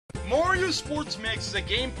Mario Sports Mix is a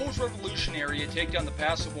game post-revolutionary to take down the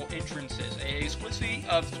passable entrances. A squidzy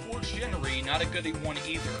of sports genre, not a goody one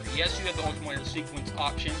either. Yes, you have the multiplayer sequence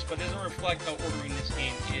options, but it doesn't reflect how ordering this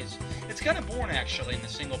game is. It's kind of boring actually in the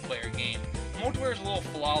single-player game. Multiplayer is a little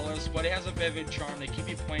flawless, but it has a vivid charm to keep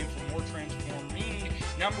you playing for more transforming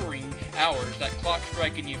numbering hours that clock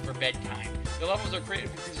striking you for bedtime. The levels are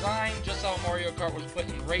creatively designed, just how Mario Kart was put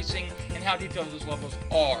in racing, and how detailed those levels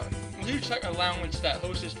are. A huge tech allowance that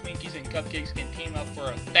Hostess Twinkies and Cupcakes can team up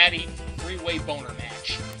for a fatty three-way boner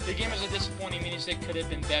match. The game is a disappointing means it could have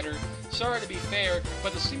been better. Sorry to be fair,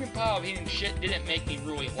 but the steaming pile of heating shit didn't make me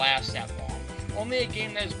really last that long. Only a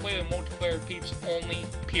game that is played with multiplayer peeps only,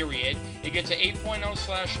 period. It gets an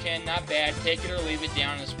 8.0/10, not bad, take it or leave it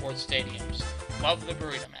down in the sports stadiums. Love the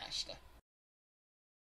Burrito Master.